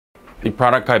The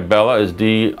product Kybella is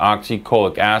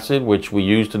deoxycholic acid, which we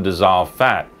use to dissolve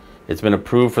fat. It's been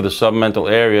approved for the submental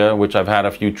area, which I've had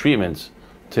a few treatments.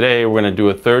 Today we're going to do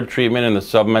a third treatment in the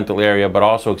submental area, but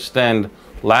also extend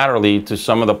laterally to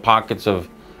some of the pockets of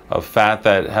fat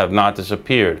that have not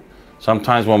disappeared.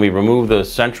 Sometimes when we remove the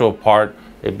central part,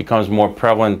 it becomes more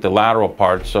prevalent, the lateral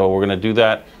part, so we're going to do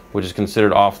that, which is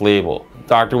considered off-label.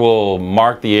 Doctor will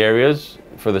mark the areas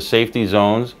for the safety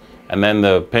zones and then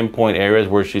the pinpoint areas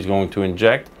where she's going to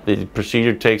inject. The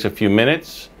procedure takes a few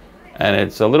minutes and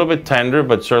it's a little bit tender,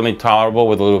 but certainly tolerable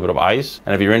with a little bit of ice.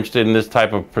 And if you're interested in this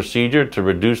type of procedure to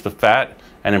reduce the fat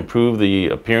and improve the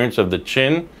appearance of the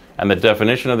chin and the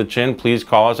definition of the chin, please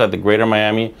call us at the Greater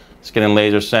Miami Skin and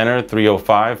Laser Center,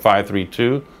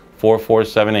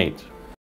 305-532-4478.